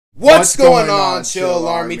What's going on, Chill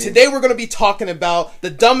Army? Today we're going to be talking about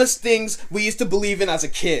the dumbest things we used to believe in as a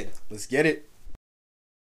kid. Let's get it.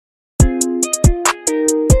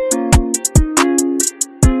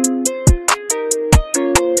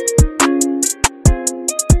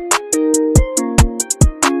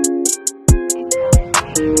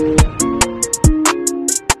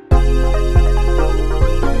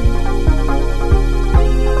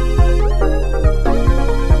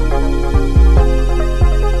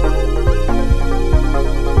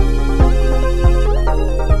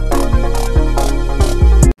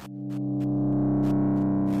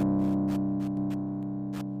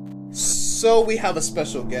 So we have a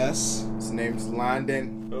special guest. His name's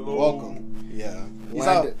Landon. Hello. Welcome. Yeah. He's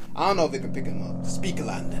Landon. out. I don't know if they can pick him up. Speak,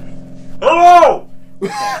 Landon. Hello!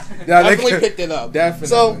 Yeah, Definitely picked it up. Definitely.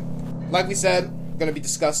 So, like we said, we're going to be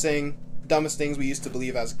discussing dumbest things we used to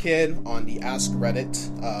believe as a kid on the Ask Reddit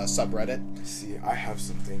subreddit. See, I have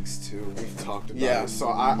some things too. We've talked about Yeah. it, so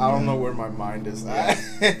I don't know where my mind is at.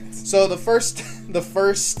 So the first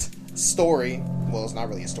story, well, it's not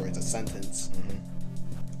really a story, it's a sentence.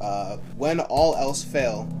 When all else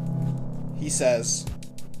fail, he says,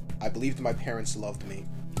 I believed my parents loved me.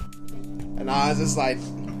 And I was just like,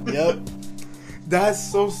 yep. That's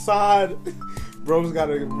so sad. Bro's got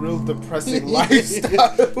a real depressing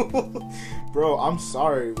lifestyle. Bro, I'm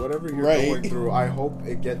sorry. Whatever you're going through, I hope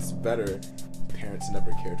it gets better. Parents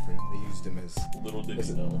never cared for him. They used him as... Little did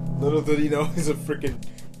you know. Little did he know he's a freaking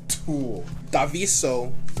tool.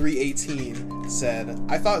 Daviso 318 said,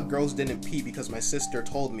 I thought girls didn't pee because my sister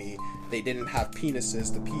told me they didn't have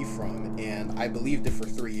penises to pee from, and I believed it for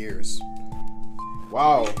 3 years.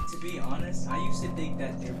 Wow. To be honest, I used to think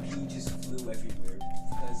that their pee just flew everywhere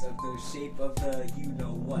because of the shape of the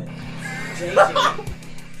you-know-what. JJ.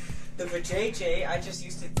 For JJ, I just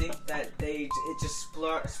used to think that it just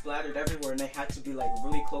splattered everywhere and they had to be like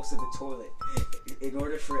really close to the toilet in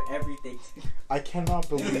order for everything. I cannot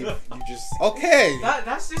believe you just... Okay.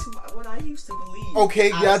 That's just what I used to believe. Okay,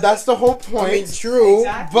 yeah, that's the whole point. I mean, true,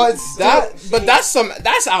 Exactly. but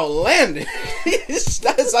that's outlandish.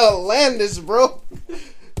 That's outlandish, bro.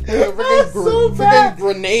 That's so bad. Freaking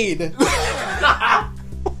grenade.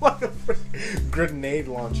 What a grenade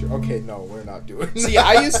launcher. Okay, no, we're not doing See, that.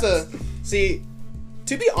 I used to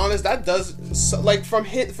to be honest, that does like from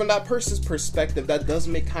that person's perspective, that does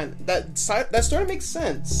make that sort of makes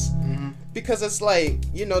sense. Because it's like,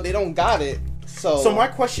 they don't got it. So my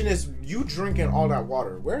question is, you drinking all that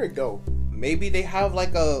water, where'd it go? maybe they have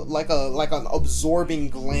like an absorbing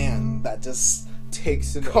gland that just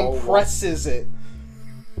Takes in compresses it,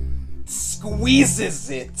 squeezes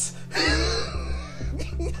it.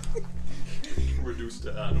 Reduced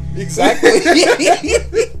to atoms. Exactly.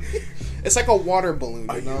 It's like a water balloon,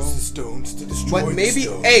 I use the stones to destroy But maybe,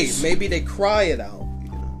 the stones. maybe they cry it out.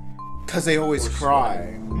 Because they always Or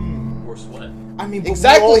cry. Or sweat. I mean, but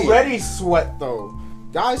Exactly. we already sweat, though.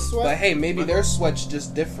 Guys sweat. But hey, maybe their sweat's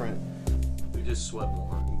just different. We just sweat more.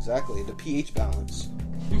 Exactly, the pH balance,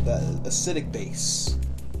 the acidic base.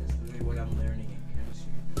 That's literally what I'm learning in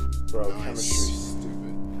chemistry. Bro, Nice. chemistry's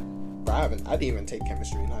stupid. Bro, I didn't even take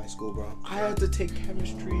chemistry in high school, bro. I had to take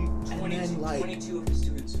chemistry, and then, 22 of the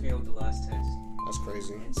students failed the last test, That's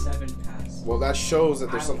crazy. and 7 passed. Well, that shows that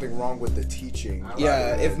there's something wrong with the teaching.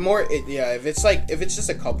 Yeah, if it's just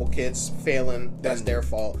a couple kids failing, that's their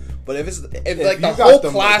fault. But if like you the got whole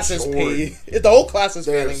them class is matured, if the whole class is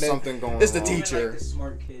there's failing, then something going it's the wrong. teacher. Even, like, the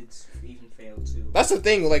smart kids even failed too. That's the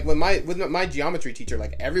thing. Like with my geometry teacher,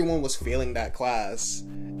 like everyone was failing that class,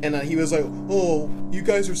 and he was like, "Oh, you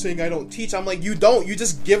guys are saying I don't teach." I'm like, "You don't. You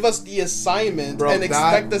just give us the assignment Bro, and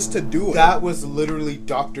expect us to do it." That was literally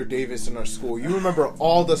Dr. Davis in our school. You remember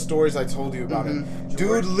all the stories I told you about him. Dude,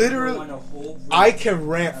 George literally, went on a whole I can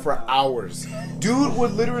rant for hours. Dude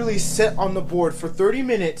would literally sit on the board for 30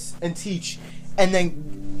 minutes and teach and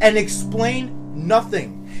explain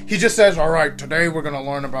nothing. He just says, all right, today we're going to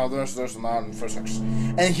learn about this, and that, in physics.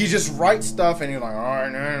 And he just writes stuff, and he's like, all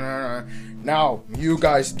right, nah. Now, you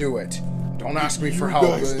guys do it. Don't ask me for help.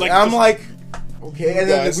 guys, And like I'm the- like, okay. And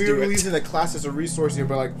then guys we do were it. using the class as a resource here,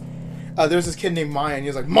 but like, there's this kid named Mayan. He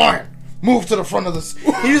was like, Mayan, move to the front of this.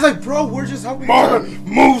 He was like, bro, we're just helping each other.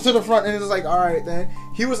 Move to the front. And it was like, all right, then.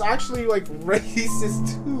 He was actually like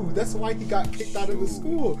racist too. That's why he got kicked out of the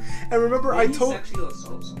school. And remember, I Did he told. sexually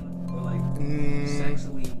assault someone or like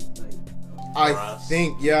sexually like.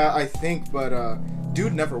 I think, but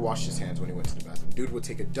dude never washed his hands when he went to the bathroom. Dude would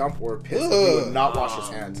take a dump or a piss, and he would not wash his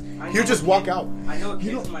hands. I He would know just a walk kid- out. I know a kid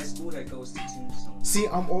You know- from my school that goes to Tombstone. See,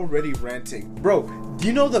 I'm already ranting, bro. Do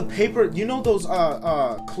you know the paper? You know those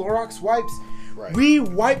Clorox wipes? Right. We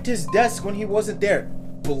wiped his desk when he wasn't there.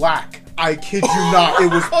 Black. I kid you not,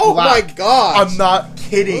 it was Oh black. my god! I'm not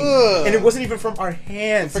kidding. Ugh. And it wasn't even from our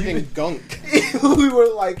hands. Freaking gunk. We were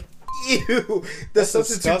like, ew. The That's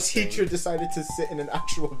substitute disgusting. teacher decided to sit in an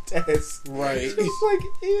actual desk. Right. It's like,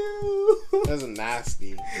 ew. That's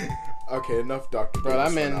nasty. Okay, enough Dr. Bro, that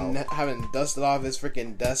Davis for man now. haven't dusted off his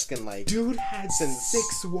freaking desk and like. Dude had Since-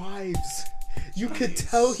 6 wives. You could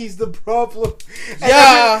tell he's the problem. And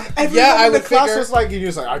Yeah, everyone yeah, I in the would class figure. was like, he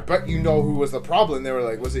was like, I bet you know who was the problem. They were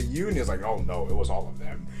like, was it you? And he was like, oh no, it was all of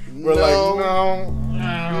them. We're No.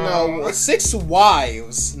 like, No, 6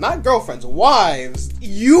 wives, not girlfriends, wives.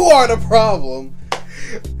 You are the problem.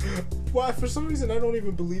 Why? For some reason, I don't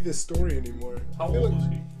even believe this story anymore. How I feel old like- was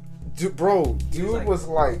he? Dude was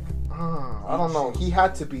like, I don't know. He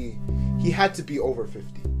had to be over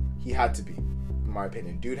 50. He had to be, in my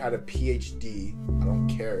opinion. Dude had a PhD. I don't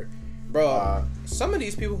care. Bro, some of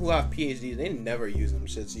these people who have PhDs, they never use them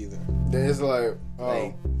shits either. There's like,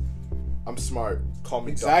 Like- I'm smart. Call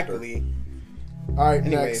me Exactly. doctor. All right,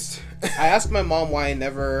 Anyways, next. I asked my mom why I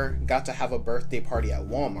never got to have a birthday party at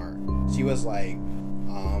Walmart. She was like,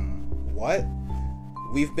 what?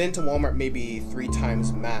 We've been to Walmart maybe 3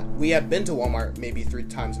 times max. We had been to Walmart maybe 3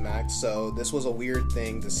 times max, so this was a weird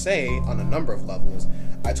thing to say on a number of levels.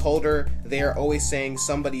 I told her they are always saying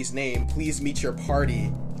somebody's name. Please meet your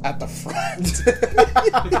party at the front.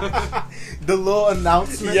 The little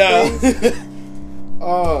announcement thing.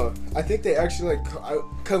 I think they actually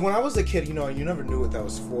cause when I was a kid, you never knew what that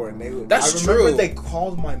was for, and That's I remember true. they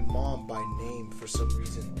called my mom by name for some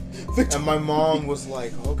reason, and my mom was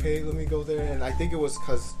like, "Okay, let me go there," and I think it was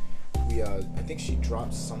because I think she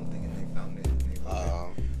dropped something and they found it. And they were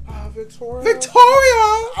like, Victoria.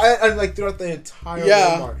 Victoria! And like throughout the entire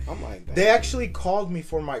Yeah. Walmart. I'm like, They actually called me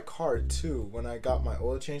for my card too when I got my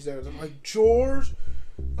oil change there. They're like, George,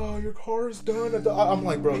 your car is done. I'm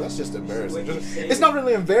like, bro, that's just embarrassing. It's not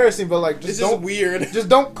really embarrassing, but like, it's just just don't weird. just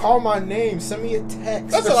don't call my name. Send me a text.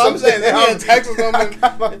 That's or what I'm saying. something. Send me a text or something. I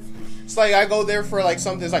got my- It's like I go there for like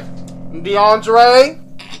something. It's like,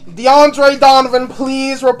 DeAndre Donovan,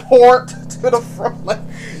 please report to the front. Like,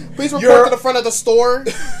 please report to the front of the store.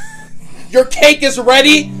 Your cake is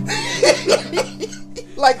ready.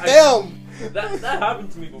 Like, damn. That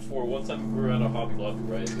happened to me before. One time we were at a Hobby Lobby,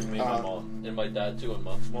 right? With me and my mom and my dad too, and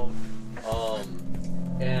mom's mom.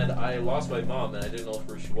 And I lost my mom, and I didn't know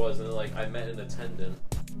where she was. And then, like, I met an attendant,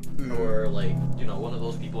 or like, one of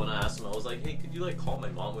those people, and I asked him. I was like, "Hey, could you like call my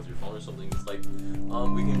mom with your phone or something?" He's like,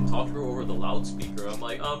 "We can talk to her over the loudspeaker." I'm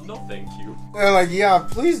like, "No, thank you." They're like, yeah,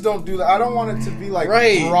 please don't do that. I don't want it to be like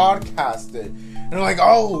Right. broadcasted. And they're like,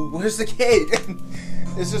 oh, where's the kid?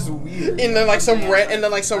 It's just weird. And then like some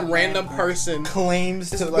random person Claims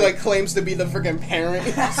to like claims to be the freaking parent.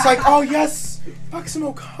 It's like, oh yes,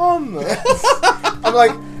 Maximo, come. I'm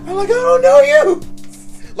like, I don't know you.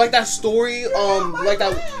 Like that story, like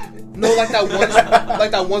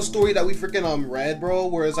that one story that we freaking read, bro,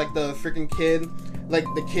 where it's like the freaking kid, like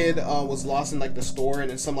the kid was lost in like the store, and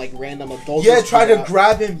then some like random adult Try to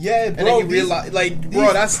grab him. Yeah, bro. and then he realized, like,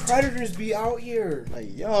 bro, that's predators be out here.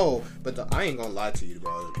 like, yo, but I ain't gonna lie to you,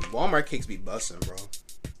 bro. Walmart cakes be busting, bro.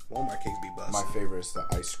 Walmart cakes be busting. My favorite is the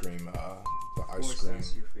ice cream. The Of ice course, cream.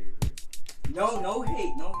 that's your favorite. No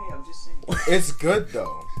hate. I'm just saying. It's good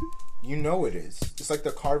though. You know it is. It's like the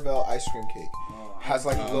Carvel ice cream cake. Has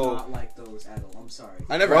like I do little. not like those at all. I'm sorry.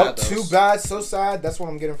 I never Well, had those. too bad. So sad. That's what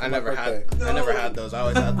I'm getting for I my never birthday. had. I never had those. I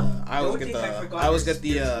always had the. I always get the. I always get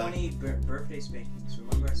the. 20 birthday spankings.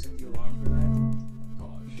 Remember I set the alarm for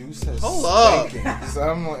that? Dude says Hold up. spankings.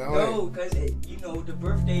 I'm like, oh, No, because the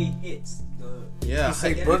birthday hits. Yeah, You say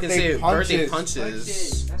you can birthday say birthday punches.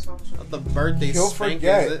 punches. That's what I'm trying to The birthday He'll spankings,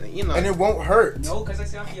 forget, you and it won't hurt. No, because I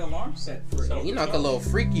set the alarm set for it. You knock a little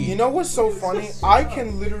freaky. You know what's so funny? I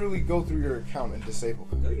can literally go through your account and disable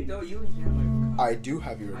it. No, you don't. You don't even have my account. I do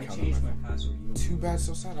have your I account. changed on my my password. phone. Too bad,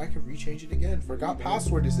 so sad. I can rechange it again. Forgot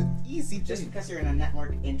password is an easy Just thing. because you're in a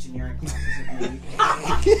network engineering class doesn't mean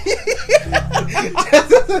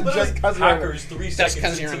Just because you're in a- Hackers 3 Just seconds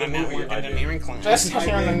because you're into in the a movie. network I did. engineering class. just because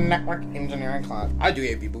you're in a network engineering class. I do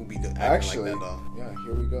AP booby acting Actually, like that though. yeah.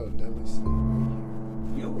 Here we go. Deadly.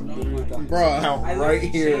 Yo, no, Bruh. Account I right literally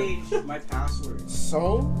here. changed my password.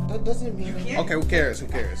 So that doesn't mean. You can't- Okay, who cares? Who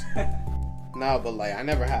cares? No, but like I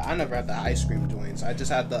never had the ice cream joints. I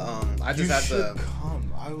just had the I You just had should the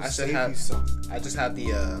come. I will I should save have- you some. I just had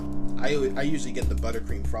the I usually get the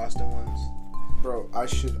buttercream frosted ones. Bro, I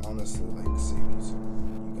should honestly like save you some.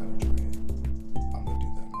 You gotta try it. I'm gonna do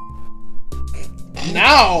that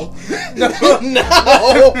now.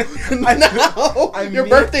 Now. I Your mean-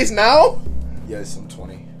 birthday's now? Yes, I'm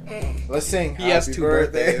 20. Let's sing. He has Happy 2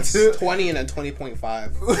 birthday birthdays. to- 20 and a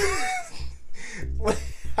 20.5.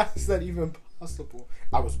 How is that even possible?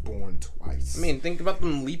 I was born twice. I mean, think about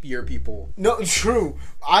them leap year people. no, true.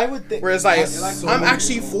 I would think. Whereas That's I'm so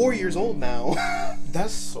actually weird. 4 years old now.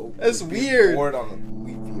 That's so. That's being weird. Born on a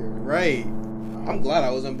leap year. Right. I'm glad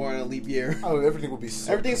I wasn't born in a leap year. Oh, everything would be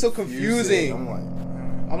so. Everything's so confusing. I'm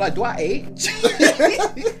I'm like, do I age?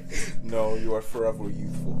 like, no, you are forever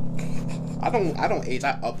youthful. I don't age.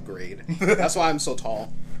 I upgrade. That's why I'm so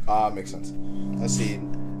tall. Makes sense. Let's see.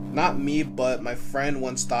 Not me, but my friend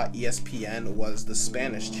once thought ESPN was the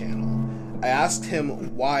Spanish channel. I asked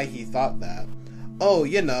him why he thought that. Oh,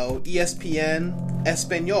 you know, ESPN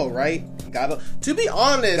Espanol, right? To be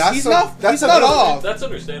honest, he's not off. That's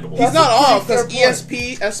understandable. He's not a pretty off because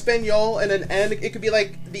fair ESP Espanol and an N. It could be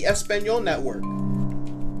like the Espanol network.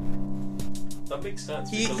 That makes sense.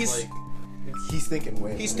 He's He's thinking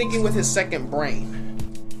way. he's thinking with his second brain.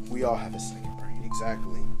 We all have a second brain.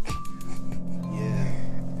 Exactly. Yeah.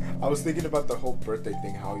 I was thinking about the whole birthday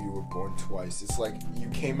thing, how you were born twice. It's like you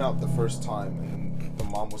came out the first time, and then the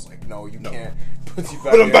mom was like, "No, you can't." Puts you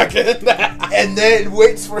back Put him in. back in. And then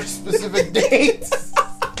waits for a specific date.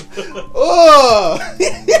 Oh.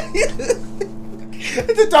 And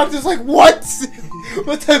the doctor's like, "What?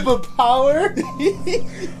 What type of power?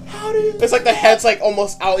 How do you?" It's like the head's like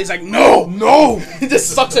almost out. He's like, no. He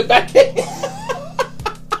just sucks it back in.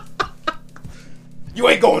 You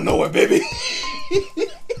ain't going nowhere, baby.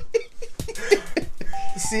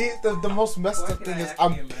 See, the most messed Why up can thing I is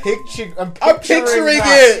actually I'm I'm picturing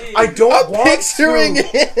that. it. I don't I'm want picturing to.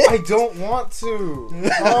 it. I don't want to.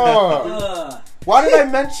 Oh. Why did I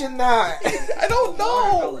mention that? I don't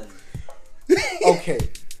know. Watermelon. Okay,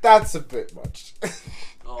 that's a bit much.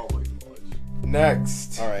 Oh my god.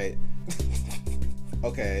 Next. All right.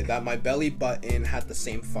 Okay, that my belly button had the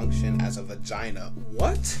same function as a vagina.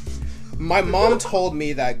 What? My mom told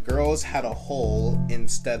me that girls had a hole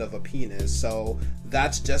instead of a penis, so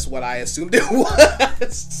that's just what I assumed it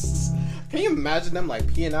was. Can you imagine them like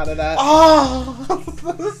peeing out of that? Oh,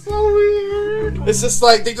 that's so weird. It's just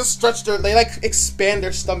like they just stretch they like expand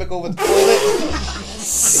their stomach over the toilet.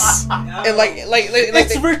 And like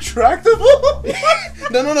It's they, retractable.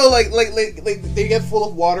 no, like they get full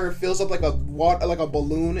of water, it fills up like a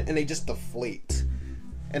balloon, and they just deflate,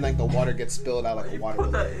 and like the water gets spilled out like a water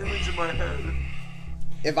balloon. image in my head.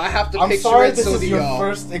 If I have to I'm picture sorry, it, this so is do your y'all.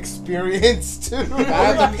 first experience too. If I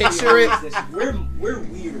have to picture it, We're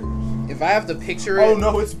weird. if I have to picture it, Oh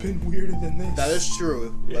no, it's been weirder than this. that is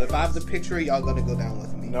true. But if I have to picture it, y'all gonna go down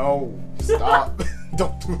with me. No, stop.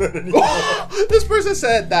 Don't do that anymore. This person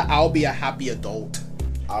said that I'll be a happy adult.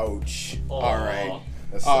 Ouch. All right.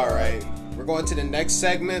 That's All right, we're going to the next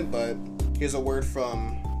segment, but here's a word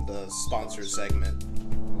from the sponsored segment.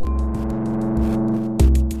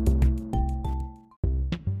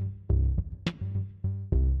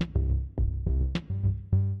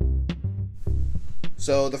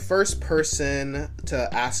 So the first person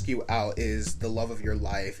to ask you out is the love of your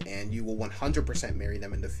life, and you will 100% marry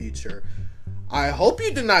them in the future. I hope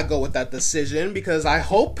you did not go with that decision, because I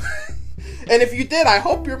hope, and if you did, I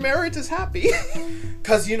hope your marriage is happy.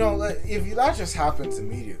 Because, you know, if that just happens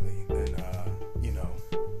immediately, then, you know,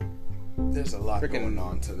 there's a lot going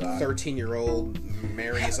on to that. 13-year-old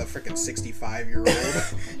marries a freaking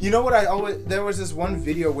 65-year-old. You know what there was this one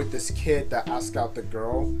video with this kid that asked out the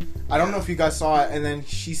girl. I don't know if you guys saw it, and then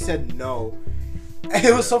she said no. And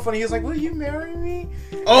it was so funny. He was like, "Will you marry me?"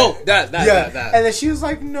 Oh, that. And then she was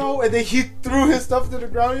like, "No." And then he threw his stuff to the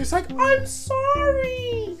ground. And he's like, "I'm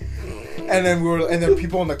sorry." And then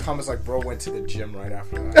people in the comments like, "Bro went to the gym right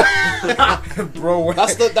after that." Bro went.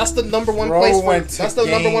 That's the number one Bro place. went to That's the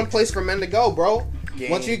number games. one place for men to go, bro.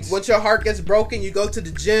 Games. Once your heart gets broken, you go to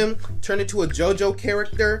the gym, turn into a JoJo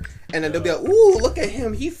character, and then they'll be like, "Ooh, look at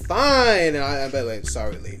him, he fine." And I'll be like,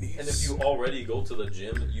 "Sorry, ladies." And if you already go to the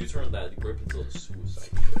gym, you turn that grip into a suicide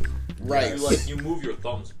grip. Right. You move your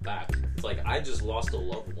thumbs back. It's like I just lost a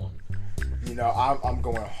loved one. You know, I'm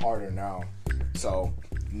going harder now. So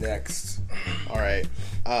next. All right.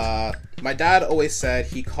 My dad always said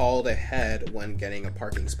he called ahead when getting a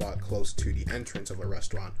parking spot close to the entrance of a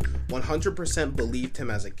restaurant. 100% believed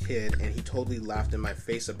him as a kid, and he totally laughed in my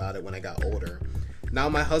face about it when I got older. Now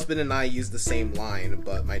my husband and I use the same line,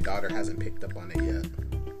 but my daughter hasn't picked up on it yet.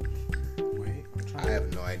 Wait. I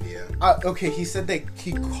have no idea. Okay, he said that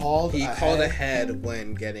he called. He called ahead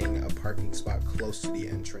when getting a parking spot close to the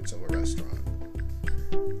entrance of a restaurant.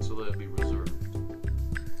 So that'd be reserved.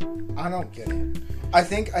 I don't get it. I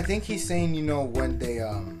think he's saying, you know, when they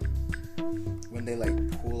when they like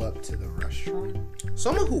pull up to the restaurant.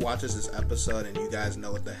 Someone who watches this episode and you guys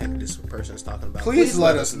know what the heck this person is talking about, Please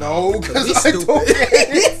let us know, because we because I don't get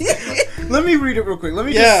stupid. it. Let me read it real quick. Let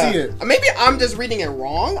me just see it. Maybe I'm just reading it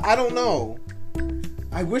wrong. I don't know.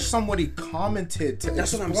 I wish somebody commented to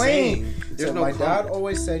That's what I'm explain. saying. It There's said, no my dad comment.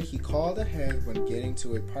 always said he called ahead when getting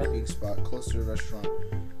to a parking spot close to the restaurant.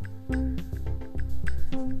 I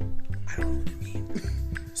don't know what it means.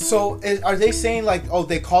 So are they saying like, oh,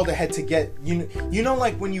 they called ahead to get you know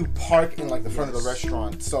like when you park in like the front of the Yes.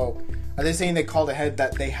 restaurant? So are they saying they called ahead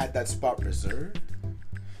that they had that spot reserved?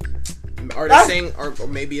 Are they saying, or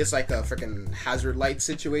maybe it's like a freaking hazard light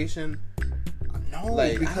situation? No,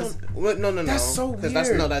 Like, because no. That's so Because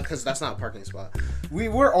weird. that's not a parking spot.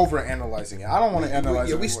 we're over analyzing it. I don't want to analyze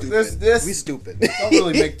Yeah, it. we anymore. stupid. This We stupid. don't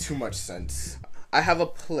really make too much sense. I have a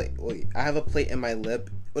plate. Wait, I have a plate in my lip.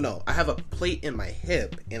 Well, no, I have a plate in my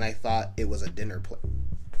hip, and I thought it was a dinner plate.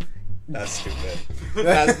 That's stupid.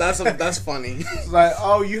 That's funny. It's like,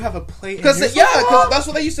 oh, you have a plate. Because Because that's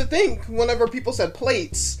what I used to think whenever people said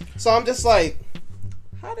plates. So I'm just like,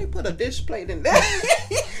 how they put a dish plate in there?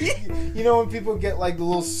 you know when people get like the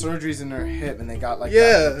little surgeries in their hip and they got like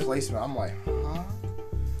Yeah. that replacement. I'm like, huh?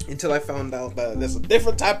 Until I found out that there's a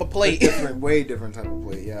different type of plate. Way different type of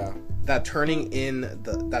plate. Yeah. that turning in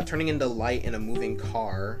the light in a moving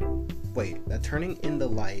car. Wait, that turning in the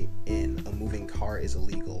light in a moving car is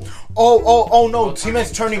illegal. Oh no! Well,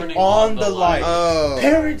 T-Man's turning turning on the light. Oh.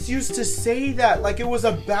 Parents used to say that like it was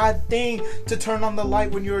a bad thing to turn on the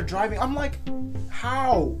light when you were driving. I'm like,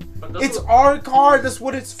 how? But that's It's what- our car. That's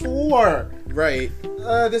what it's for. Right.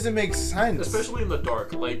 Doesn't make sense. Especially in the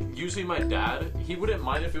dark. Like, usually my dad, he wouldn't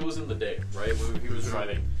mind if it was in the day, right? When he was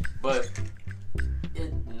driving. But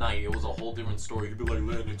at night, it was a whole different story. He'd be like,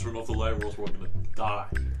 Landon, turn off the light or else we're gonna die.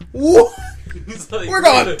 What? He's like, We're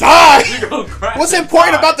gonna die! You're gonna crash What's and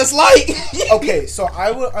important die. about this light? Okay, so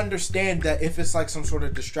I would understand that if it's like some sort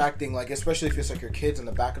of distracting, like especially if it's like your kids in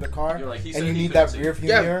the back of the car, You're like, he and said you he need that couldn't rear see. view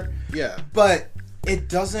Yeah. mirror. Yeah. But it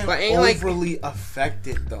doesn't But ain't like- overly affect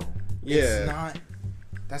it though. Yeah. It's not.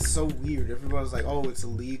 That's so weird. Everybody's like, "Oh, it's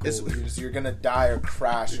illegal. It's- You're gonna die or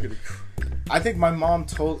crash." I think my mom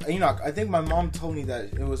told I think my mom told me that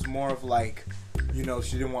it was more of like, you know,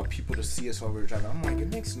 she didn't want people to see us while we were driving. I'm like,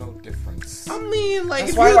 it makes no difference. I mean, like,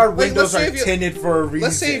 That's if why you, our like, windows let's say are if you- tinted for a reason.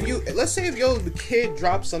 Let's say if your kid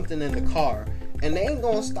drops something in the car and they ain't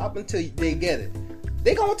gonna stop until they get it.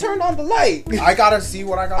 They gonna turn on the light. I gotta see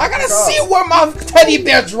what I gotta. I gotta pick up. see where my teddy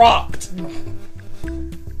bear dropped.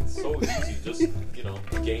 It's so easy. Just,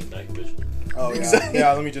 gain night vision. Oh yeah, Exactly.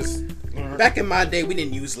 yeah. Let me just. Back in my day, we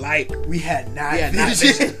didn't use light. We had night We had night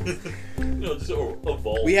vision. vision. Just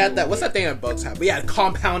evolve. We had that. What's that thing that bugs have? We had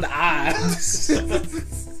compound eyes.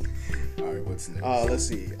 All right, what's next? Let's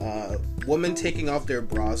see. Woman taking off their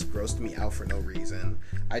bras grossed me out for no reason.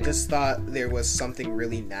 I just thought there was something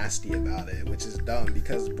really nasty about it, which is dumb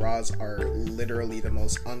because bras are literally the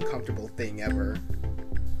most uncomfortable thing ever.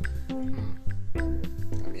 I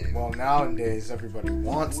mean, Well, nowadays everybody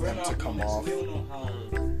wants We're them not to come women, so off. We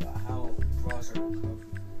don't know how bras are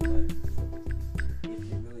uncomfortable, but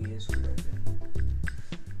if it really is broken.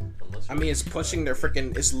 Unless I mean, it's pushing their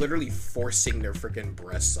freaking. It's literally forcing their freaking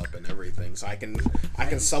breasts up and everything. So I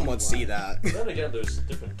can somewhat see that. Then again, there's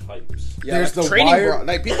different types. Yeah, There's like the training wire- bra.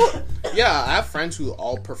 Like people. Yeah, I have friends who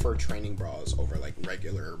all prefer training bras over like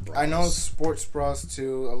regular bras. I know sports bras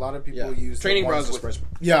too. A lot of people Yeah, use the training ones bras is with- sports.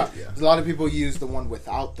 Yeah, Yeah. a lot of people use the one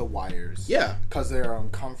without the wires. Yeah, because they're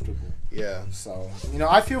uncomfortable. yeah. So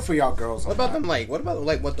I feel for y'all girls. What on about that. them? Like, what about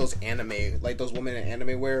like what those anime, like those women in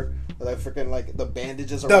anime wear, with like freaking like the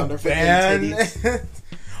bandages around The their freaking band. titties?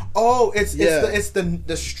 Oh, it's Yeah. it's the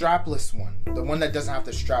strapless one, the one that doesn't have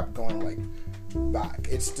the strap going like back.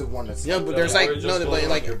 It's the one that's Yeah, but Yeah, there's where like it no, just but goes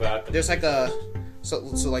like on your back and there's then like it a goes-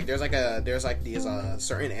 so like there's like these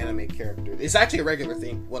certain anime characters. It's actually a regular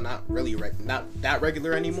thing. Well, not really not that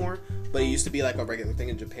regular anymore, but it used to be like a regular thing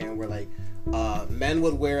in Japan where like men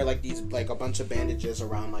would wear like these like a bunch of bandages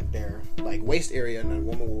around like their like waist area, and then a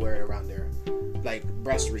woman would wear it around their like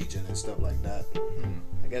breast region and stuff like that.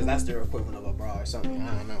 I guess that's their equivalent of a bra or something.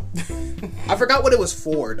 I don't know. I forgot what it was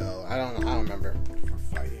for though. I don't remember.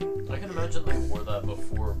 for fighting. I can imagine they wore that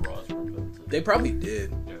before bras were invented. They probably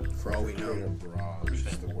did, Yeah. for all we Creator know. bra is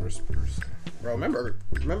the worst person. Bro, remember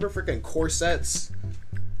freaking corsets?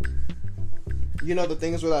 You know the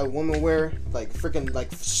things where that woman wear, like freaking like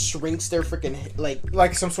shrinks their freaking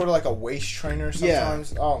Like some sort of like a waist trainer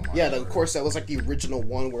sometimes. Oh my. yeah, the word. corset was like the original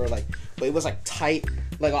one where like, but it was like tight,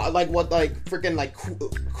 like what like freaking like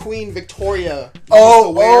Queen Victoria used to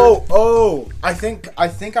wear. Oh! I think I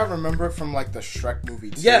remember it from like the Shrek movie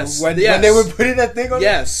too. Yes, when yes. they were putting that thing on.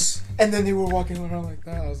 Yes, And then they were walking around like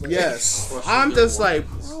that. I was like, Yes. Crushed I'm with just their like,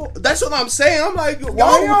 bro, that's what I'm saying. I'm like,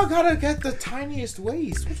 why yo, y'all gotta get the tiniest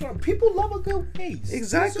waist? What's wrong? People love a good waist.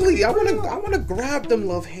 exactly. I wanna grab them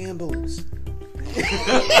love handles.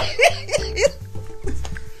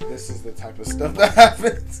 This is the type of stuff that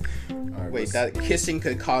happens. Alright, Wait, that kissing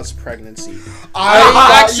could cause pregnancy.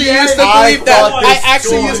 I actually used to believe that. thought I this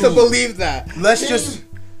actually used to too. believe that.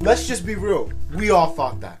 Let's just be real. We all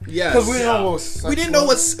thought that. Yes. Because we didn't know what sex We didn't know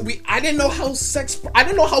was. I didn't know how I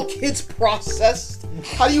didn't know how kids processed.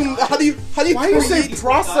 How do you Why you say create-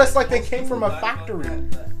 process like they came from a factory?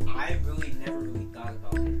 I really never really thought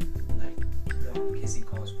about it. Like, kissing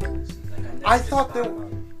cause pregnancy. Like, I never I just thought thought that- about it.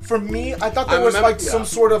 For me, I thought I there was remember- like some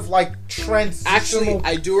sort of like transitional. Actually,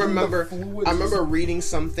 I do in the remember. fluids. I remember reading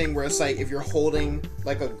something where it's like if you're holding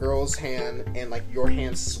like a girl's hand and like your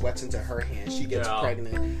hand sweats into her hand, she gets Yeah.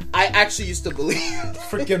 pregnant. I actually used to believe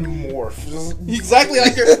freaking morph. exactly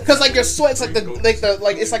like because like your sweat's like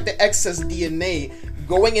it's like the excess DNA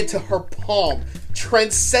going into her palm,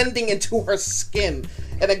 transcending into her skin.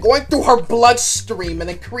 And then going through her bloodstream, and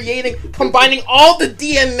then combining all the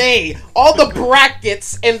DNA, all the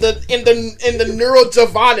brackets, in the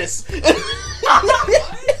neurojavanis.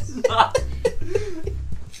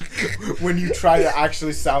 When you try to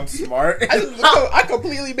actually sound smart. I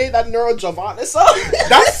completely made that neurojavanis up.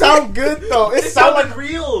 That sound good though. It sounded like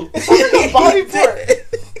real. a body part.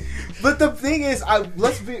 But the thing is, I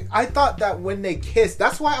thought that when they kiss,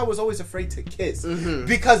 that's why I was always afraid to kiss. Mm-hmm.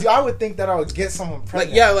 Because I would think that I would get someone pregnant.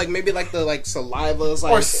 Like yeah, like maybe like the saliva is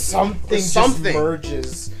like or something just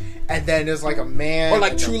merges. And then there's like a man. or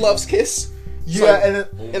like and true then- love's kiss. Yeah, like- and,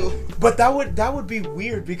 then, And but that would be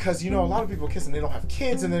weird because a lot of people kiss and they don't have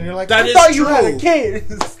kids, and then you're like, That I is thought you had a true. kid.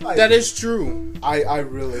 It's like, that is true. I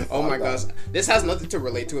really. Oh my thought gosh, this has nothing to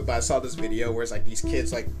relate to it, but I saw this video where it's like these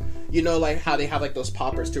kids, like, like how they have like those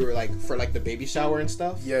poppers too, or like for like the baby shower and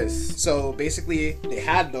stuff. Yes. So basically, they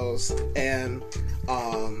had those, and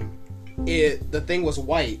the thing was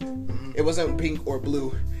white. It wasn't pink or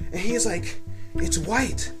blue, and he's like, "It's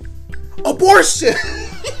white, abortion."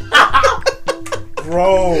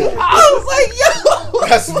 Bro. I was like, "Yo."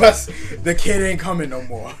 That's the kid ain't coming no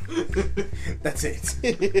more. That's it.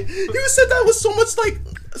 You said that with so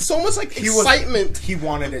much excitement. He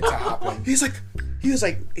wanted it to happen. He was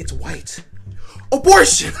like, "It's white,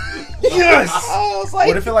 abortion." Yes. I was like,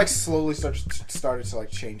 What if it like slowly started to like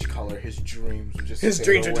change color? His dreams would just his fade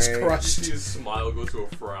dreams are just away. crushed. His smile go to a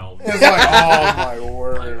frown. It's like, oh my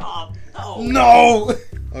word. Oh, no. No.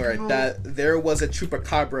 All right, that there was a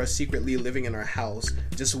chupacabra secretly living in our house,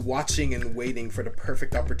 just watching and waiting for the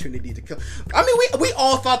perfect opportunity to kill. I mean, we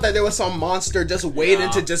all thought that there was some monster just waiting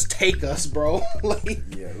to just take us, bro. Like,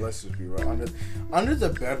 Yeah, let's just be real. Under the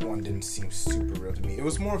bed one didn't seem super real to me. It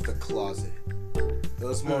was more of the closet. It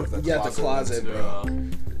was more of the yeah, closet. the closet, one, bro.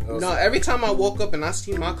 too. It was No, like- every time I woke up and I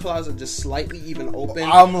see my closet just slightly even open,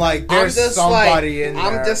 I'm like, there's just somebody like, in there.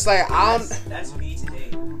 I'm just like, That's me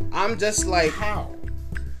today. I'm just like, how?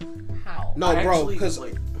 no, I bro, actually, because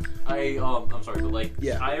like, I'm sorry, but like,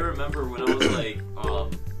 Yeah. I remember when I was like,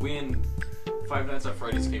 when Five Nights at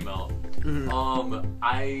Freddy's came out.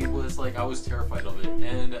 I was terrified of it,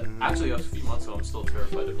 and actually, a few months ago, I'm still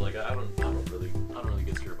terrified of it. Like, I don't really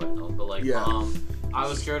get scared by it now, but like, Yeah. I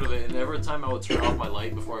was scared of it, and every time I would turn off my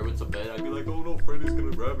light before I went to bed, I'd be like, oh no, Freddy's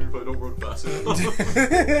gonna grab me if I don't run fast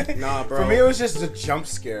enough. nah, bro. For me, it was just a jump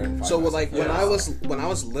scare. in Five So Nights at like Freddy's. Yeah.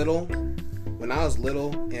 when I was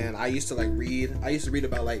little and I used to read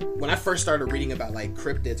about like when I first started reading about like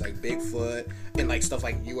cryptids like Bigfoot and like stuff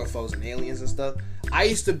like UFOs and aliens and stuff,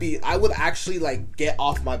 I would actually like get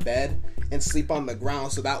off my bed and sleep on the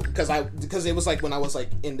ground so that because it was like when I was like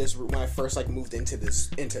in this room, when I first like moved into this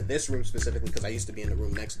room specifically, because I used to be in the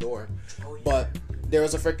room next door. Oh, yeah. But there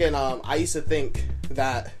was a freaking I used to think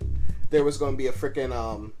that there was going to be a freaking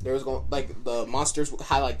like the monsters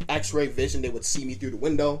had like X-ray vision, they would see me through the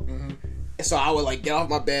window. So I would like get off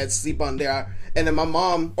my bed, sleep on there, and then my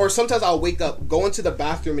mom, or sometimes I'll wake up, go into the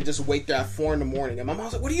bathroom, and just wait there at 4 a.m. And my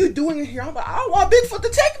mom's like, "What are you doing in here?" I'm like, "I don't want Bigfoot to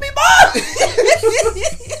take me,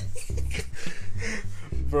 Mom."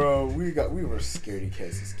 Bro, we were scaredy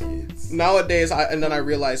cats as kids. Nowadays, I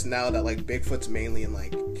realize now that like Bigfoot's mainly in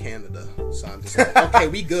like Canada, so I'm just like, okay,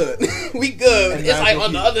 we good, we good. And It's like imagine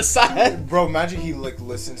on the other side. Bro, imagine he like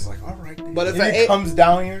listens like, all right. Then. But if and I he ate- comes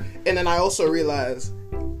down here, And then I also realize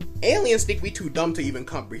aliens think we too dumb to even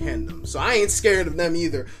comprehend them, so I ain't scared of them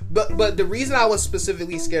either. But the reason I was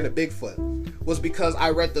specifically scared of Bigfoot was because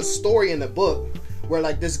I read the story in the book where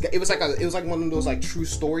like this guy, it was like one of those like true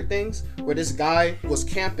story things where this guy was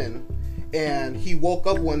camping and he woke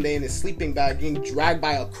up one day in his sleeping bag getting dragged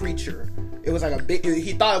by a creature It was like a big.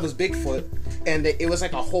 He thought it was Bigfoot, and it was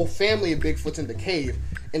like a whole family of Bigfoots in the cave,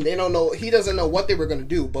 and they don't know. He doesn't know what they were gonna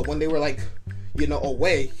do. But when they were like,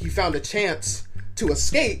 away, he found a chance to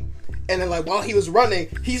escape. And then, like, while he was running,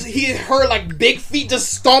 he heard, like, big feet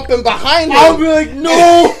just stomping behind him. I'll be like,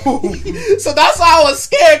 no! So that's why I was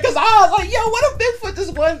scared, because I was like, yo, what if Bigfoot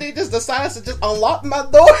just one day just decides to just unlock my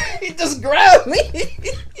door? He just grabbed me.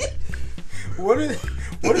 What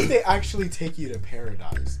if they actually take you to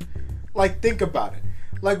paradise? Like, think about it.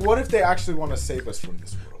 Like, what if they actually want to save us from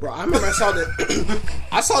this world? Bro, I remember I saw that.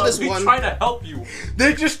 I saw this one. Trying to help you.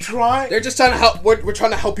 They're just trying. They're just trying to help. We're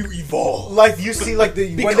trying to help you evolve. Like, you see, like,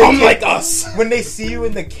 Become like us. When they see you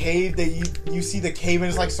in the cave, you see the cave and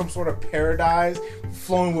it's like some sort of paradise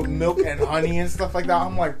flowing with milk and honey and stuff like that.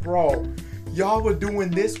 I'm like, bro, y'all were doing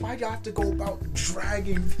this. Why y'all have to go about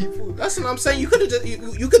dragging people? That's what I'm saying. You could have just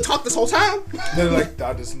you could talk this whole time. They're like,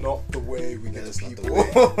 that is not the way we get to people.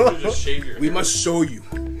 Just shave your We hair. must show you.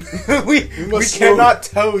 we cannot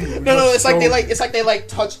tell you. No, it's like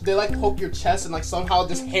they poke your chest and like somehow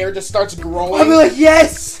this hair just starts growing. I'll be like,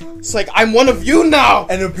 yes, It's like I'm one of you now.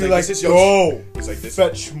 and it'll be It's like, this is your go, It's like this.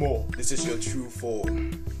 fetch more. This is your true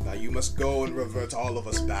form. Now you must go and revert all of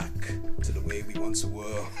us back to the way we once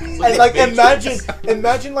were. And like,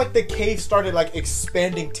 imagine like the cave started like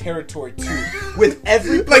expanding territory too, with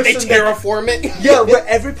every person Like they terraform it. Yeah, where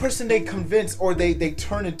every person they convince or they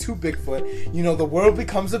turn into Bigfoot, the world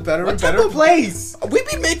becomes a better and type better of- place. We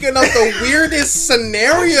be making up the weirdest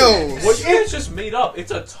scenarios. What you guys just made up?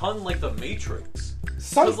 It's a ton like the Matrix.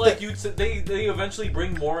 Because like they eventually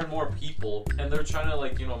bring more and more people, and they're trying to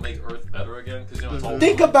like make Earth better again. Because it's all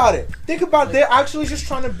Think about it. They're actually just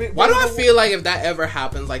trying to. Why do I feel like if that ever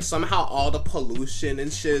happens, like somehow all the pollution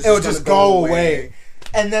and shit, it'll just go away.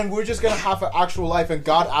 And then we're just gonna have an actual life, and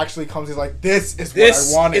God actually comes. He's like, "This is what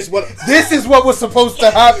I wanted. This is what was supposed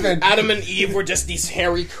to happen." Adam and Eve were just these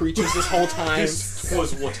hairy creatures this whole time. This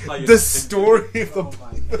was what I The story of the. Oh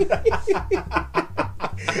my god.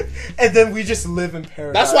 And then we just live in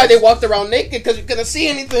paradise. That's why they walked around naked, because you couldn't see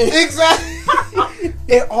anything. Exactly.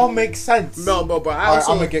 It all makes sense. No, but I All right,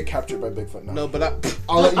 also I'm gonna get captured by Bigfoot now. no, but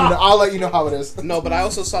I'll let you know how it is. no, but I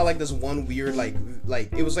also saw like this one weird like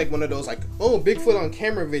it was like one of those like Bigfoot on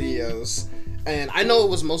camera videos, and I know it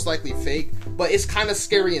was most likely fake, but it's kind of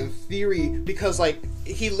scary in theory because like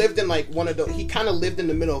he lived in like he kind of lived in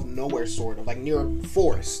the middle of nowhere, sort of like near a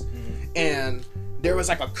forest, and there was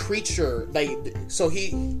like a creature like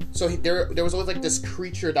there was always like this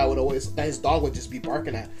creature that his dog would just be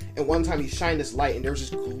barking at, and one time he shined this light and there was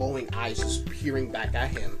just glowing eyes just peering back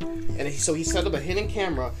at him, and so he set up a hidden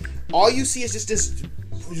camera. All you see is just this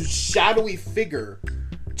shadowy figure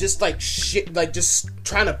just like shit, like just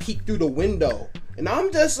trying to peek through the window, and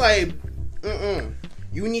I'm just like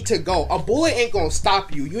you need to go. A bullet ain't gonna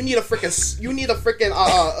stop you. You need a freaking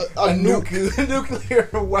a nuke. Nuclear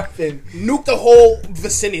weapon. Nuke the whole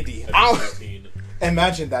vicinity.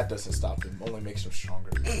 Imagine that doesn't stop him. Only makes him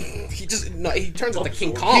stronger. He turns into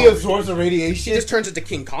King Kong. He absorbs the He radiation. just turns into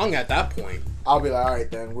King Kong at that point. I'll be like, all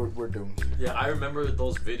right, then we're doomed. Yeah, I remember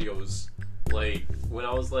those videos. Like when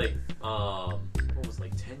I was like, what was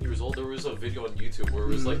like 10 years old. There was a video on YouTube where it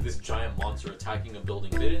was like this giant monster attacking a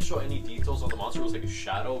building. They didn't show any details on the monster. It was like a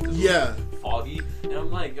shadow. It was Yeah. like foggy. And I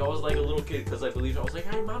was like a little kid because I believed. I was like,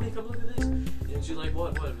 hey, mommy, come look at this. And she's like,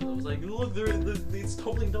 what? And I was like, look, it's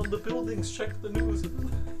tumbling down the buildings. Check the news.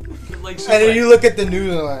 Like, And then you look at the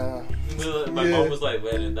news and like, my mom was like,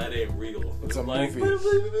 man, that ain't real. It's a like, movie.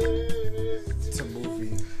 It's a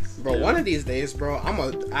movie. Bro, one of these days, bro, I'm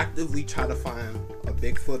gonna actively try to find a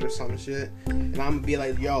Bigfoot or some shit, and I'm gonna be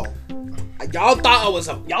like, yo, y'all thought I was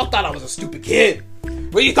a stupid kid.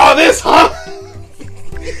 What do you call this, huh?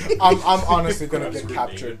 I'm honestly gonna get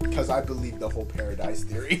captured because I believe the whole paradise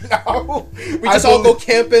theory now. We just all go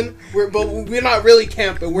camping. But we're not really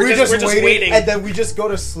camping. We're just waiting. and then we just go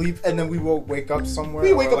to sleep, and then we will wake up somewhere.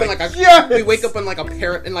 We wake up yes! we wake up in like a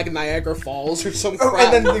parrot in like Niagara Falls or some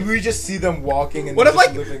crap. and then we just see them walking. And what if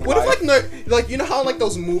just living life. like you know how like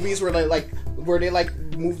those movies where they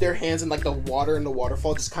move their hands and like the water in the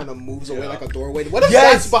waterfall just kind of moves away like a doorway. What if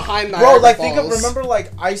that's behind Niagara Bro, like Falls? remember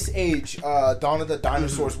like Ice Age, Dawn of the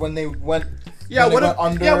Dinosaurs when they went what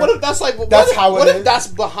if that's like that's how what it if is? that's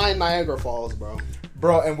behind Niagara Falls, bro?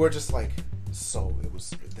 And we're just like, so it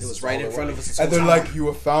was right in front of us, and they're like, you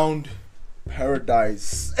have found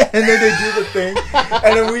paradise. And then they do the thing,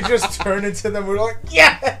 and then we just turn into them. We're like,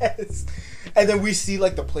 yes. And then we see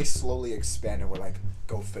like the place slowly expand, and we're like,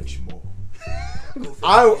 go fetch more.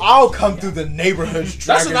 I'll come through the neighborhoods.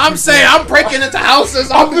 That's what I'm saying. I'm breaking into houses.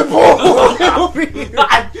 I'm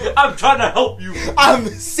trying to help you. I'm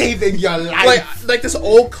saving your life. like this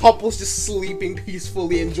old couple's just sleeping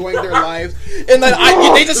peacefully, enjoying their lives, and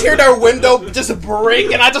then they just hear their window just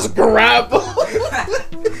break, and I just grab them.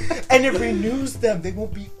 And it renews them. They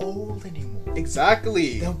won't be old anymore.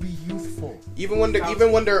 Exactly. They'll be youthful. Even when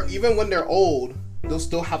they're old, they'll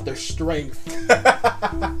still have their strength.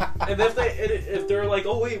 And if they're like,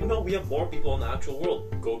 oh wait, no, we have more people in the actual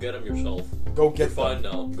world, go get them yourself. Go get You're them. fine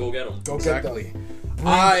now. Go get them. Go Exactly. get them.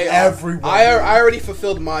 Everyone. I already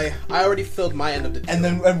filled my end of the deal. And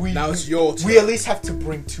then now it's your turn. We at least have to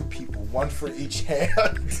bring 2 people, one for each hand.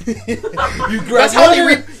 That's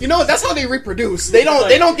how they reproduce. They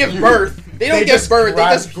don't give birth. They don't give birth. They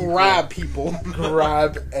just grab people.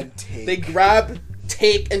 Grab and take. They grab,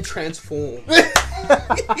 take, and transform. Yeah,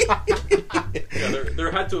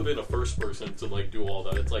 there had to have been a first person to like do all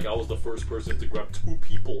that. It's like I was the first person to grab 2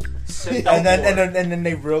 people. And then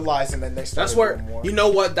they realize, and then they start. That's where you know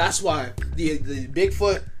what? That's why the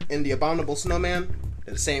Bigfoot and the Abominable Snowman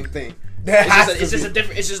are the same thing. It's just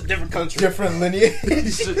a different country, different lineage.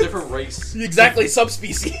 It's just a different race. Exactly,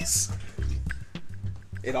 subspecies.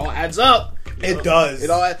 It all adds up. It does.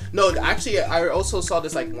 Actually, I also saw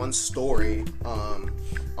this like one story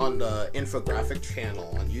on the infographic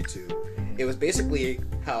channel on YouTube. It was basically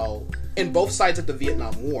how in both sides of the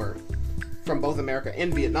Vietnam War, from both America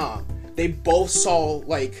and Vietnam, they both saw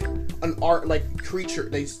like an creature,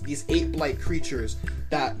 these ape-like creatures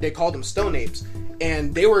that they called them stone apes,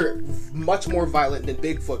 and they were much more violent than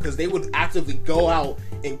Bigfoot because they would actively go out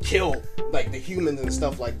and kill like the humans and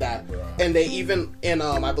stuff like that. And they even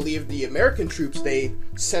I believe the American troops, they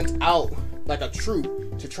sent out like a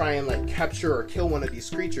troop to try and like capture or kill one of these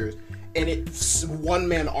creatures, and it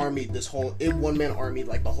one-man armied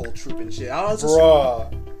like the whole troop and shit. I was just,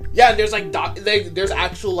 yeah, there's like there's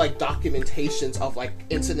actual like documentations of like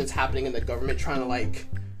incidents happening in the government trying to like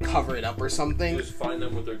cover it up or something. Just find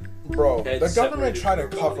them with their the government tried to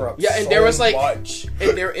cover up. Yeah, and so there was like much.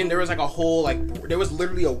 and there was like a whole like there was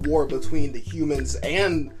literally a war between the humans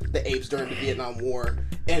and the apes during the Vietnam War,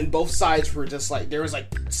 and both sides were just like there was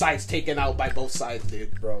like sides taken out by both sides,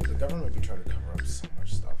 dude. Bro, the government be trying to cover up so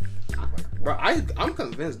much stuff. Bro, I'm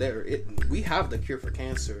convinced we have the cure for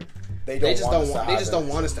cancer. They just don't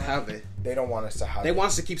want us to have it. They don't want us to have it. They want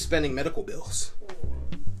us to keep spending medical bills.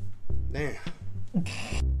 Damn.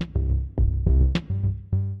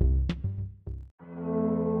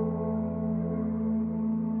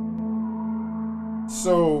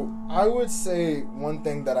 So, I would say one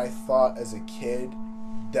thing that I thought as a kid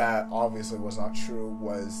that obviously was not true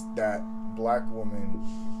was that black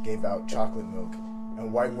women gave out chocolate milk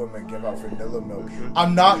and white women give out vanilla milk.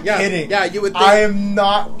 I'm not kidding. Yeah, you would think. I am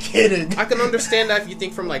not kidding. I can understand that if you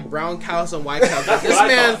think from like brown cows and white cows.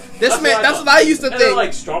 This man, that's what I used to think.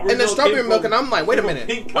 Like strawberry milk, and I'm like, wait a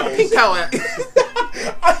minute, where the pink cow at?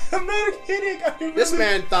 I'm not kidding. This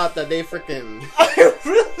man thought that they freaking. I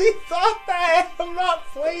really thought that. I'm not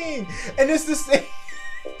playing, and it's the same.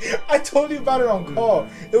 I told you about it on call.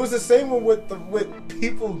 It was the same one with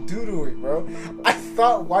people doodling, bro. I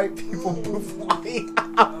thought white people poop white.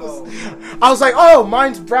 I was like, oh,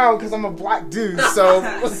 mine's brown because I'm a black dude, so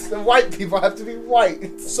white people have to be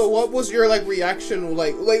white. So what was your like reaction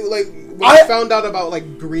like when you found out about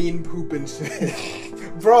like green poop and shit?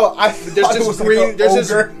 Bro,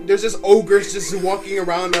 there's just ogres just walking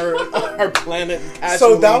around our planet casually.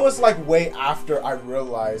 So that was like way after I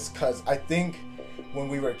realized, because I think when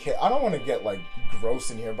we were kids, I don't want to get like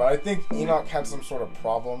gross in here, but I think Enoch had some sort of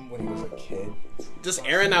problem when he was a kid. Just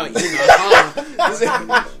airing out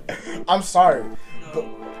Enoch. I'm sorry. But,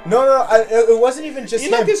 no, it wasn't even just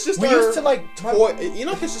Enoch him. Is just we used to like toy.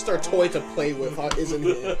 Enoch is just our toy to play with, isn't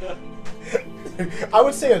he? I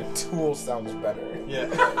would say a tool sounds better. Yeah,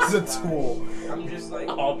 it's a tool. I'm just like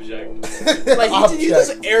object. Like he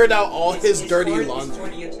just aired out all his dirty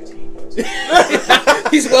laundry.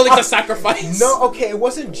 He's willing to sacrifice. No, okay, it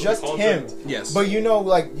wasn't just him. Yes, but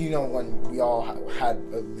when we all had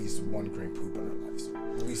at least one green poop in our lives.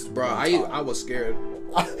 At least, bro, I was scared.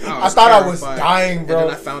 I thought I was dying, bro. And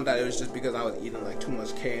then I found out it was just because I was eating like too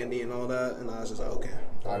much candy and all that, and I was just like, okay.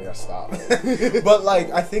 I gotta stop. But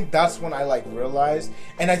like, I think that's when I like realized,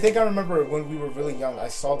 and I think I remember when we were really young, I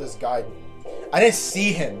saw this guy. I didn't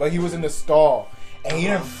see him, but he was in the stall, and he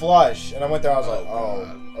didn't flush. And I went there. I was like, oh,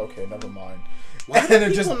 okay, never mind. Why and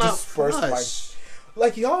then it just dispersed my.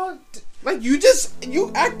 Like y'all, like you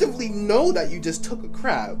actively know that you just took a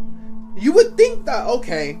crap. You would think that,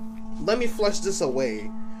 okay, let me flush this away.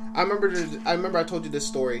 I remember I told you this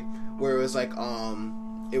story where it was like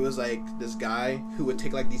this guy who would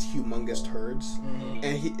take like these humongous turds,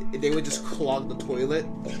 and they would just clog the toilet.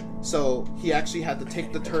 So he actually had to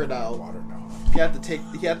take the turd out. He had to take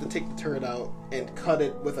the turd out and cut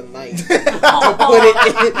it with a knife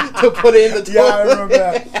to put it in the toilet.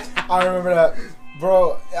 Yeah, I remember that.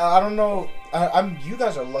 Bro, I don't know. You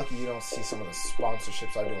guys are lucky you don't see some of the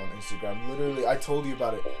sponsorships I do on Instagram. Literally, I told you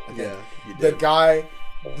about it. Yeah, you the did. guy,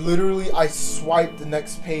 literally, I swiped the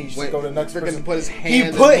next page to go to the next person. Put his hand.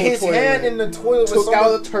 He put his hand in the toilet, took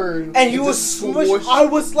out the turd, and he was smushed. I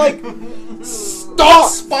was like, What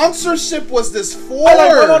sponsorship was this for? I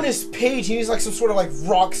like went on his page. He's like some sort of like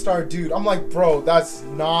rock star dude. I'm like, bro, that's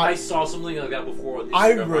not. I saw something like that before on Instagram.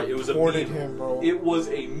 I right? It was a reported meme. him, bro. It was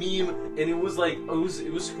a meme, and it was like it was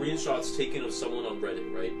screenshots taken of someone on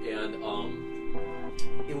Reddit, right? And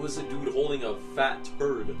it was a dude holding a fat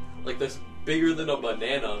turd, like that's bigger than a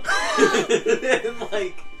banana,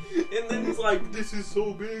 and then he's like, "This is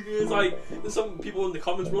so big." And it's like, and some people in the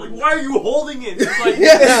comments were like, "Why are you holding it?" It's like,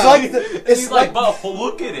 It's like "But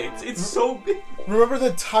look at it, it's so big." Remember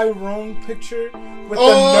the Tyrone picture with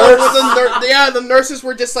the nurses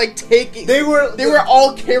were just like taking. They were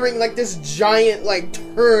all carrying like this giant like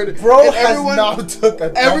turd. Bro, and everyone now took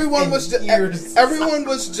a everyone was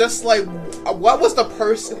just like, what was the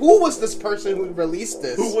person? Who was this person who released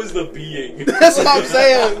this? Who was the being? That's what I'm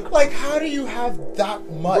saying. Like, how do you have that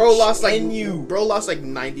much? Bro lost like in you. Bro lost like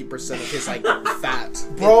 90% of his like fat.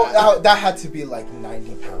 Bro, that had to be like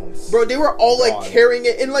 90 pounds. Bro, they were all like carrying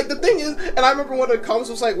it, and like the thing is, and I remember one of the comments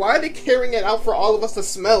was like, "Why are they carrying it out for all of us to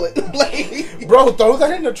smell it?" Like, bro, throw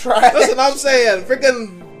that in the trash. That's what I'm saying.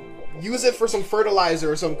 Freaking use it for some fertilizer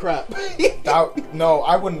or some crap. No,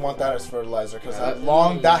 I wouldn't want that as fertilizer because as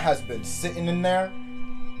long that has been sitting in there,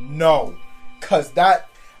 no, because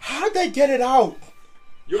how'd they get it out?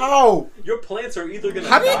 How? Your plants are either gonna.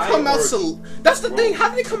 How did it come out so? That's the thing. How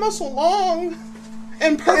did it come out so long?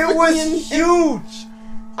 And perfectly. It was huge.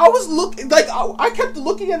 I was looking like I kept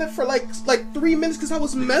looking at it for like 3 minutes because I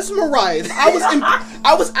was mesmerized.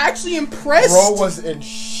 I was actually impressed. Bro was in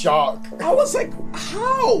shock. I was like,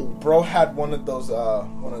 how? Bro had one of those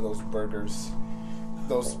burgers,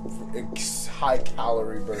 those high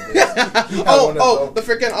calorie burgers. The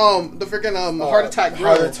freaking heart attack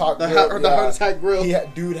grill. The heart attack grill.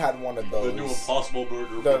 Dude had one of those. The new Impossible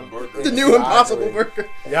Burger. The new Impossible Burger.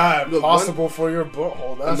 Yeah, impossible for your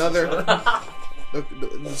butthole. That's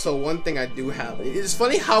So one thing I do have, it's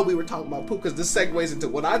funny how we were talking about poop because this segues into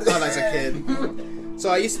what I thought as a kid. So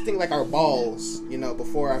I used to think like our balls,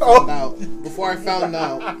 before I found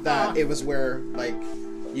out that it was where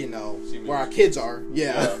where our kids are.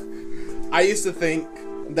 Yeah. I used to think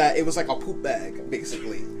that it was like a poop bag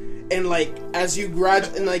basically. And like as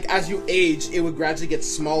you age, it would gradually get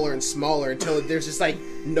smaller and smaller until there's just like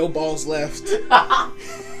no balls left.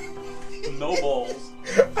 No balls.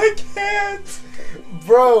 I can't.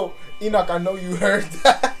 Bro, Enoch, I know you heard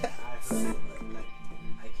that. I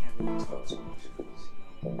can't really talk so much because,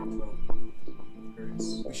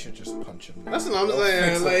 hurts. We should just punch him. That's what I'm That'll saying.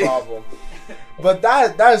 fix the Like, problem. But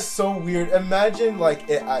that is so weird. Imagine like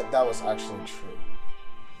that was actually true.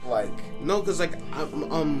 Like no, because like at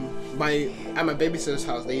my babysitter's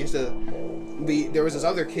house, there was this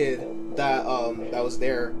other kid that was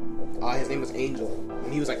there. His name was Angel,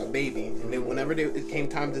 and he was like a baby. And then whenever it came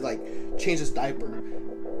time to like change his diaper,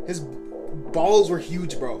 his balls were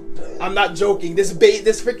huge, bro. I'm not joking. This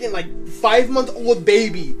freaking like 5-month-old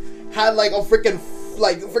baby had like a freaking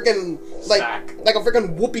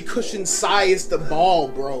whoopee cushion sized ball,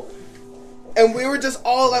 bro. And we were just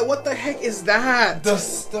all like, "What the heck is that?" The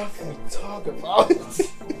stuff we talk about.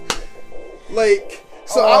 Like.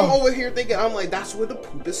 So I'm over here thinking, I'm like, that's where the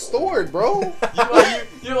poop is stored, bro.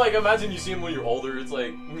 you like, imagine you see him when you're older. It's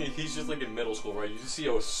like, he's just like in middle school, right? You just see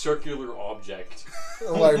a circular object.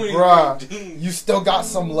 Like, bruh, you still got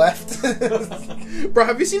some left? Bro,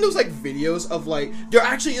 have you seen those like videos of like, there's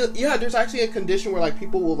actually a condition where like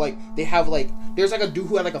people will like, they have like, there's like a dude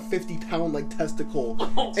who had like a 50-pound like testicle,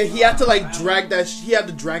 and he had to like drag that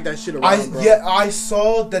shit around, bro. Yeah, I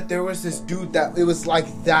saw that there was this dude that it was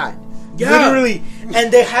like that. Yeah. Literally,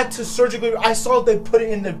 and they had to surgically. I saw they put it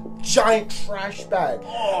in the giant trash bag.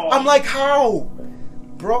 I'm like, how,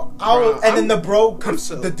 bro? And then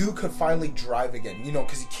the dude could finally drive again.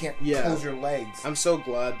 Because he can't close your legs. I'm so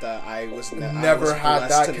glad that I was never had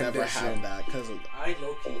that condition. Never had that because I'd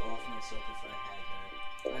low key off myself if I had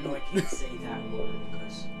that. I know I can't say that word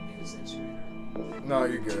because it was censored. No,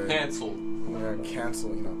 you're good. Cancel. Yeah,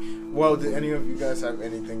 cancel. Well, did any of you guys have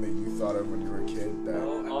anything that you thought of when you were a kid?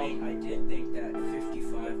 Well, I did think that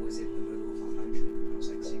 55 was in the middle of 100 when I was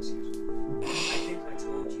like 6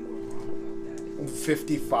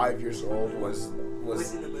 55 years old was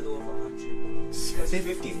in the middle of 100. Because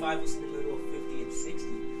 55 was in the middle of 50 and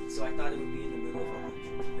 60. So I thought it would be in the middle of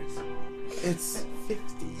 100. It's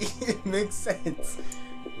 50. It makes sense.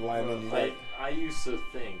 Like, I used to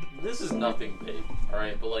think this is nothing big, all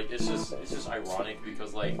right, but like it's just ironic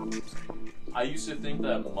because like I used to think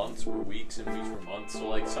that months were weeks and weeks were months. So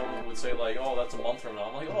like someone would say like, oh, that's a month from now.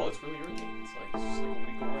 I'm like, oh, it's really early. It's like it's just like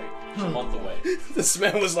a week away, it's a month away.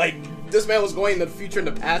 This man was going in the future and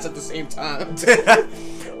the past at the same time.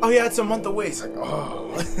 Oh yeah, it's a month away. It's like,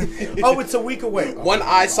 oh, oh, it's a week away. Oh, one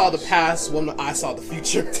eye saw the past, one eye saw the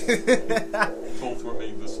future. Both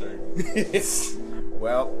remain the same.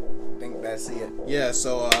 Well, I think that's it. Yeah,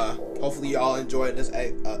 so hopefully y'all enjoyed this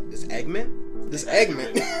eggment. This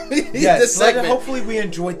eggment. Yes, this segment. hopefully we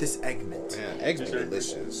enjoyed this eggment. Yeah, eggs are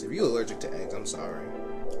delicious. If you're allergic to eggs, I'm sorry.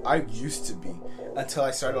 I used to be until I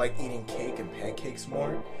started like eating cake and pancakes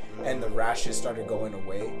more, and the rashes started going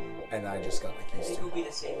away, and I just got like I used think to it it. will be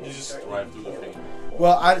the same. You just drive through the thing.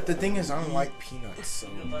 Well, the thing is, I don't like peanuts. So.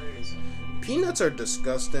 Peanut butter is. Peanuts are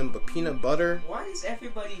disgusting, but peanut butter. Why does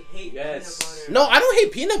everybody hate Yes. peanut butter? No, I don't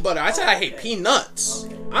hate peanut butter. I said I hate Okay. peanuts.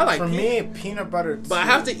 Okay. I like For me, peanut butter. but I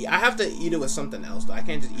have to eat it with something else. Though I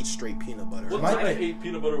can't just eat straight peanut butter. What My- time I hate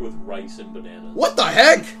peanut butter with rice and bananas? What the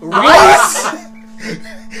heck? Rice?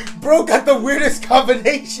 Bro got the weirdest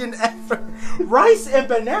combination ever. Rice and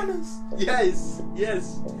bananas. Yes.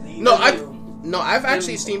 No, I've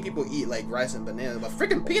actually seen people eat like rice and bananas, but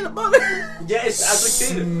freaking peanut butter. Yes,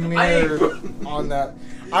 as a kid, Smeared on that.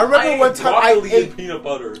 I remember one time I broccoli ate. and peanut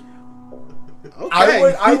butter.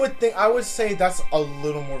 Okay. I would say that's a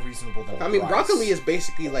little more reasonable than. I mean, rice. broccoli is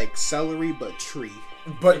basically like celery but tree.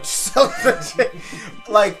 But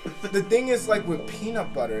like the thing is, like with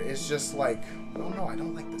peanut butter, it's just like I don't know. I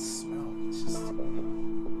don't like the smell. It's just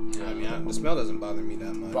I mean, the smell doesn't bother me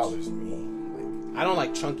that much. bothers me. I don't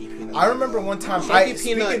like chunky peanut. I remember one time. chunky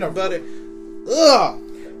Speaking peanut of butter. Ugh.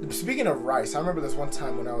 Speaking of rice, I remember this one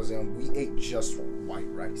time when I was young, we ate just white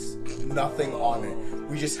rice. Nothing on it.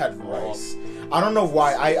 We just had rice. I don't know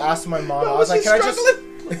why. I asked my mom, I was like, can I just...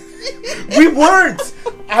 We weren't!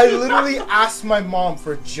 I literally asked my mom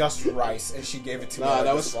for just rice, and she gave it to me. Nah, like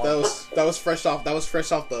that this was fresh off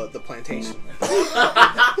the plantation.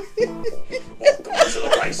 Welcome to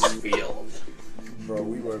the rice field. Bro,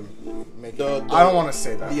 we were making... The- I don't want to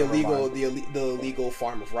say that. The illegal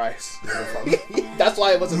farm of rice. That's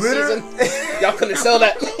why it wasn't Literally- seasoned. Y'all couldn't sell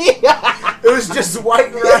that. It was just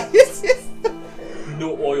white rice.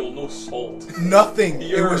 No oil, no salt. Nothing.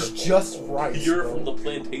 Pure. It was just rice. You're bro. from the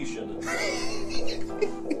plantation.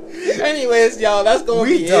 Anyways, y'all, that's gonna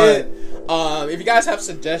We be done. it. If you guys have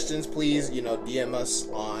suggestions, please, DM us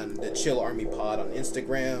on the Chill Army Pod on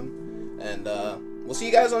Instagram, and we'll see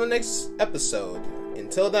you guys on the next episode.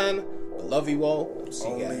 Until then, we love you all. See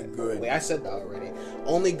you Only guys. good. Wait, I said that already.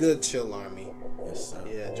 Only good, Chill Army. Yes, sir.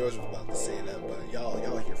 Yeah, George was about to say that, but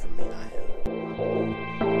y'all hear from me, not him.